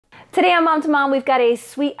Today on Mom to Mom, we've got a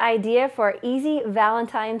sweet idea for an easy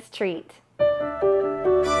Valentine's treat.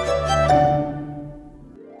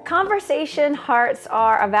 Conversation hearts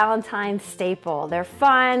are a Valentine's staple. They're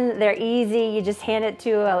fun, they're easy, you just hand it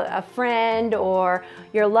to a friend or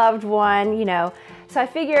your loved one, you know. So I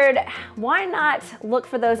figured, why not look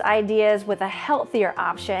for those ideas with a healthier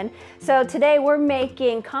option? So today we're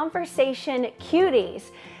making conversation cuties.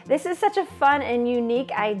 This is such a fun and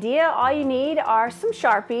unique idea. All you need are some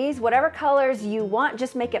Sharpies, whatever colors you want,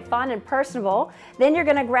 just make it fun and personable. Then you're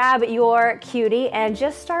gonna grab your cutie and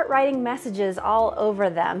just start writing messages all over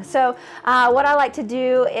them. So what I like to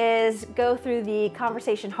do is go through the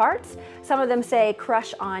conversation hearts. Some of them say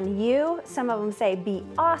crush on you. Some of them say be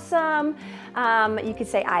awesome. You could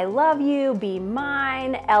say I love you, be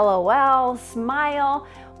mine, LOL, smile.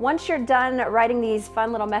 Once you're done writing these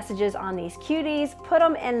fun little messages on these cuties, put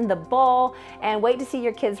them in the bowl and wait to see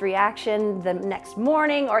your kids' reaction the next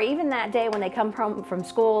morning or even that day when they come from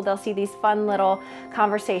school. They'll see these fun little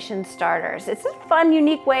conversation starters. It's a fun,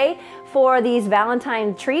 unique way for these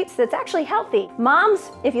Valentine treats that's actually healthy. Moms,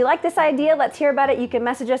 if you like this idea, let's hear about it. You can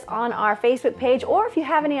message us on our Facebook page, or if you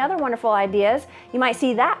have any other wonderful ideas, you might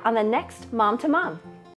see that on the next Mom to Mom.